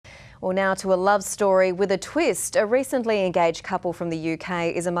Well, now to a love story with a twist. A recently engaged couple from the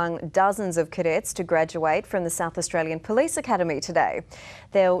UK is among dozens of cadets to graduate from the South Australian Police Academy today.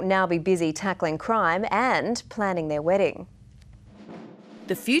 They'll now be busy tackling crime and planning their wedding.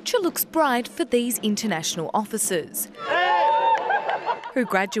 The future looks bright for these international officers who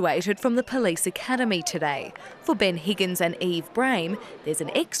graduated from the Police Academy today. For Ben Higgins and Eve Brame, there's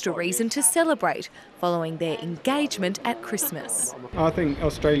an extra reason to celebrate following their engagement at Christmas. I think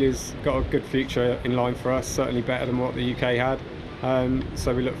Australia's got a good future in line for us, certainly better than what the UK had.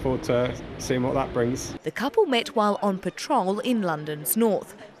 So we look forward to seeing what that brings. The couple met while on patrol in London's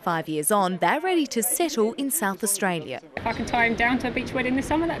north. 5 years on, they're ready to settle in South Australia. If I can tie him down to a beach wedding this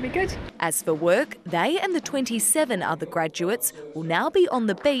summer, that'd be good. As for work, they and the 27 other graduates will now be on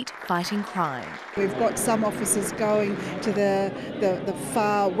the beat fighting crime. We've got some officers going to the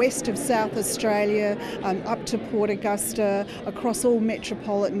far west of South Australia, up to Port Augusta, across all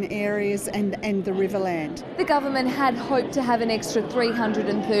metropolitan areas and the Riverland. The government had hoped to have an extra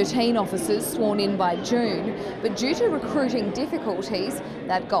 313 officers sworn in by June, but due to recruiting difficulties,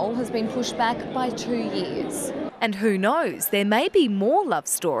 that goal has been pushed back by 2 years. And who knows, there may be more love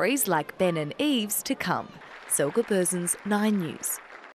stories like Ben and Eve's to come. Selga Berzens, 9 News.